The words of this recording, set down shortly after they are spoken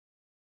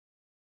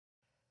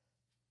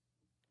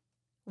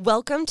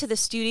Welcome to the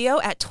studio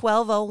at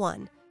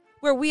 1201,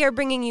 where we are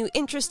bringing you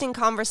interesting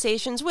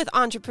conversations with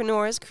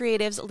entrepreneurs,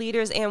 creatives,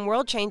 leaders, and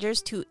world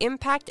changers to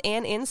impact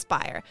and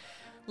inspire.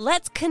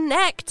 Let's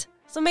connect!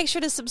 So make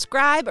sure to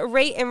subscribe,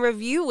 rate, and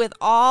review with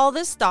all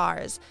the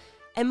stars.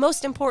 And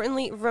most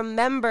importantly,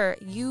 remember,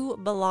 you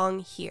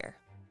belong here.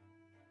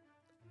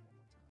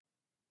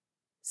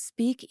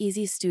 Speak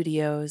Easy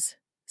Studios.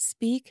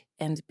 Speak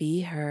and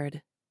be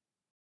heard.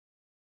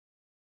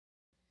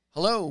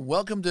 Hello,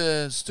 welcome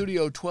to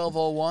Studio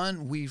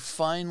 1201. We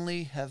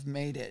finally have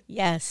made it.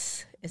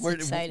 Yes, it's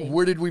exciting.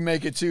 Where did we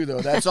make it to,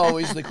 though? That's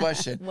always the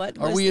question. What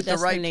Are was we the at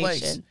the right place?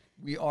 destination?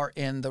 We are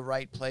in the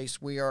right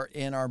place. We are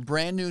in our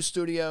brand new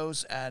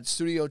studios at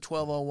Studio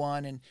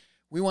 1201, and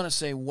we want to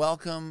say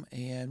welcome,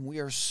 and we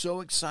are so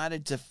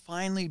excited to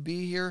finally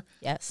be here.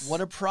 Yes.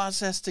 What a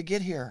process to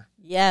get here.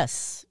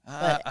 Yes,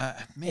 but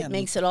Man, it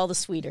makes it all the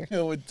sweeter.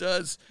 Oh, it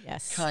does.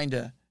 Yes. Kind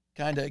of,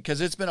 because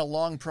it's been a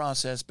long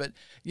process. But,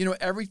 you know,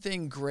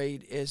 everything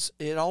great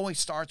it always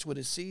starts with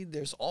a seed.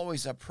 There's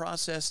always a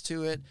process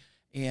to it,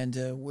 and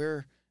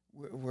we're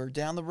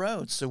down the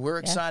road. So we're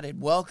excited.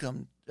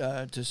 Welcome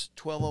to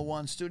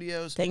 1201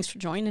 Studios. Thanks for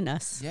joining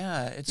us.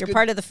 Yeah, You're good.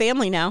 part of the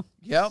family now.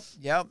 Yep.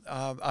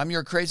 I'm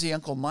your crazy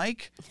Uncle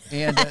Mike,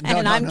 and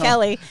I'm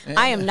Kelly.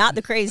 I am not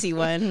the crazy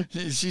one.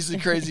 She's the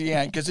crazy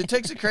aunt, because it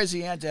takes a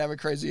crazy aunt to have a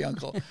crazy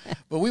uncle.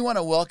 But we want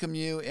to welcome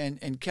you,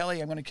 and Kelly,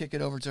 I'm going to kick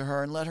it over to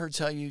her and let her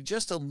tell you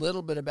just a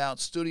little bit about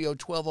Studio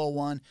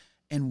 1201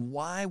 and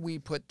why we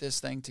put this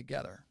thing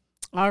together.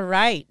 All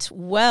right.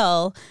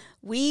 Well,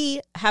 we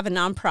have a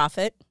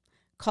nonprofit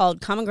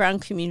called Common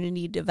Ground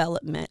Community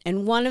Development.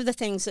 And one of the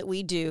things that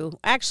we do,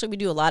 actually we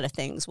do a lot of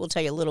things. We'll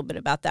tell you a little bit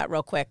about that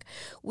real quick.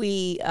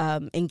 We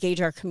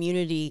engage our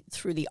community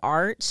through the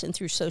arts and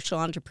through social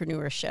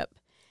entrepreneurship.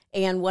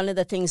 And one of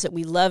the things that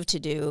we love to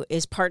do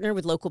is partner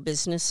with local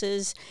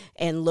businesses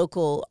and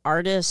local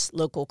artists,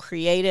 local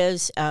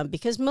creatives,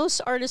 because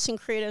most artists and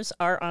creatives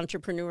are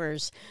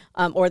entrepreneurs,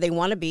 or they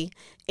want to be.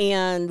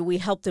 And we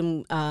help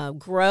them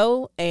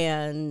grow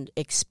and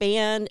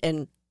expand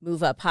and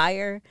move up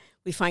higher.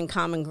 We find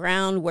common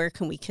ground. Where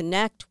can we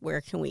connect? Where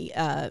can we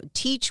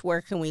teach?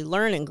 Where can we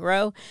learn and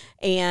grow?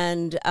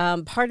 And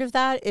part of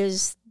that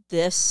is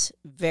this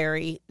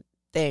very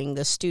thing,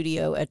 the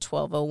studio at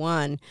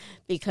 1201,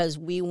 because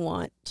we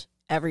want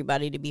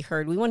everybody to be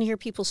heard. We want to hear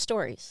people's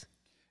stories.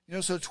 You know,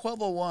 so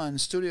 1201,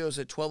 studios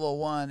at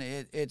 1201,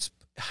 it's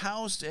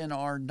housed in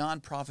our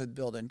nonprofit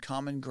building,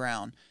 Common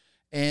Ground.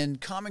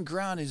 And Common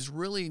Ground is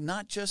really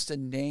not just a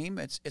name,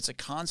 it's a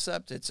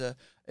concept, it's a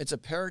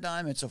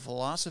paradigm, it's a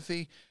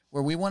philosophy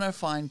where we want to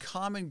find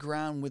common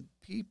ground with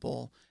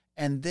people,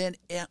 and then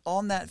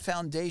on that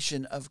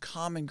foundation of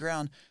common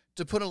ground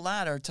to put a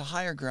ladder to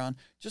higher ground.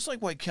 Just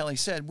like what Kelly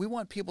said, we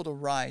want people to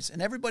rise, and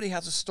everybody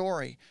has a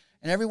story,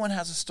 and everyone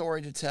has a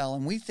story to tell,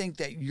 and we think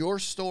that your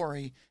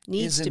story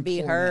needs is to be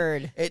important.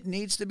 heard. It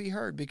needs to be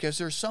heard because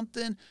there's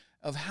something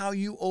of how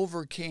you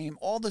overcame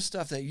all the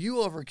stuff that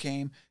you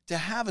overcame to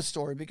have a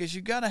story, because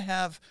you got to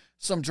have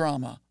some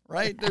drama,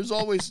 right? There's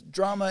always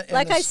drama in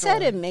like the I story.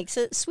 said, it makes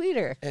it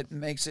sweeter. It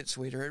makes it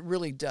sweeter. It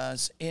really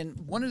does.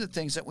 And one of the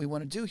things that we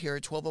want to do here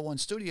at 1201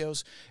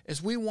 Studios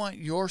is we want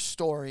your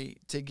story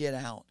to get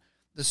out.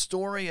 The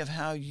story of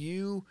how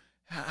you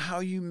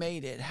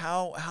made it,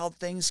 how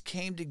things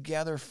came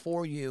together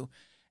for you,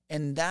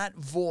 and that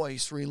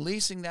voice,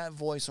 releasing that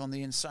voice on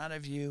the inside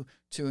of you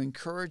to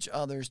encourage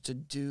others to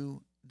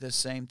do the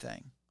same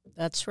thing.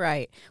 That's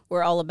right.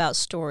 We're all about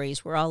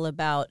stories. We're all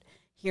about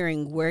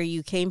hearing where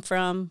you came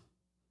from,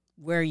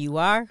 where you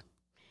are,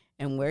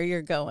 and where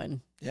you're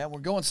going. Yeah, we're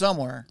going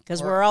somewhere.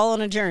 Because we're all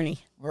on a journey.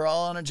 We're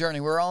all on a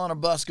journey. We're all on a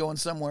bus going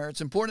somewhere.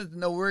 It's important to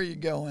know where you're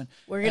going.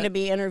 We're going to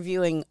be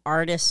interviewing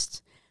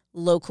artists,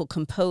 local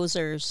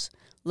composers,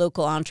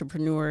 local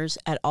entrepreneurs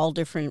at all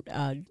different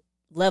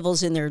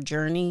levels in their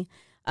journey,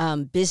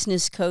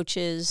 business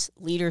coaches,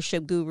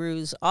 leadership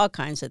gurus, all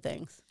kinds of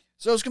things.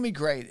 So it's going to be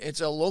great.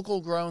 It's a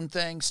local grown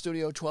thing,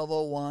 Studio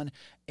 1201,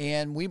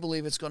 and we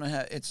believe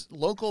it's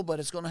local, but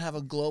it's going to have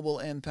a global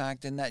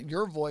impact, and that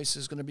your voice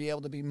is going to be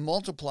able to be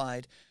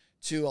multiplied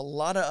to a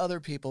lot of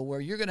other people, where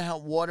you're going to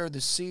help water the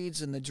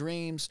seeds and the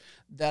dreams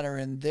that are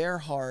in their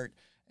heart.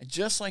 And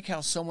just like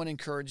how someone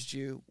encouraged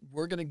you,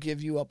 we're going to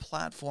give you a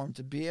platform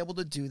to be able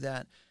to do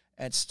that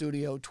at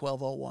Studio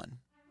 1201.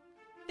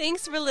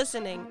 Thanks for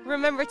listening.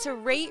 Remember to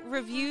rate,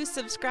 review,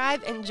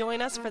 subscribe, and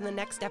join us for the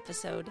next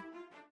episode.